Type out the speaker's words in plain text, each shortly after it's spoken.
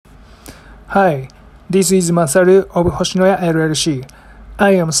Hi, this is Masaru of Hoshinoya LLC.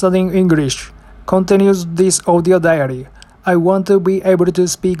 I am studying English. Continues this audio diary. I want to be able to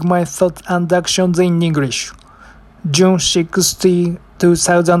speak my thoughts and actions in English. June 60,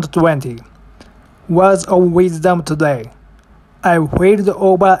 2020. Words of wisdom today. I failed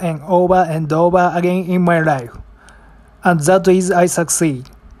over and over and over again in my life. And that is I succeed.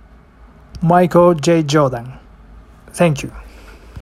 Michael J. Jordan. Thank you.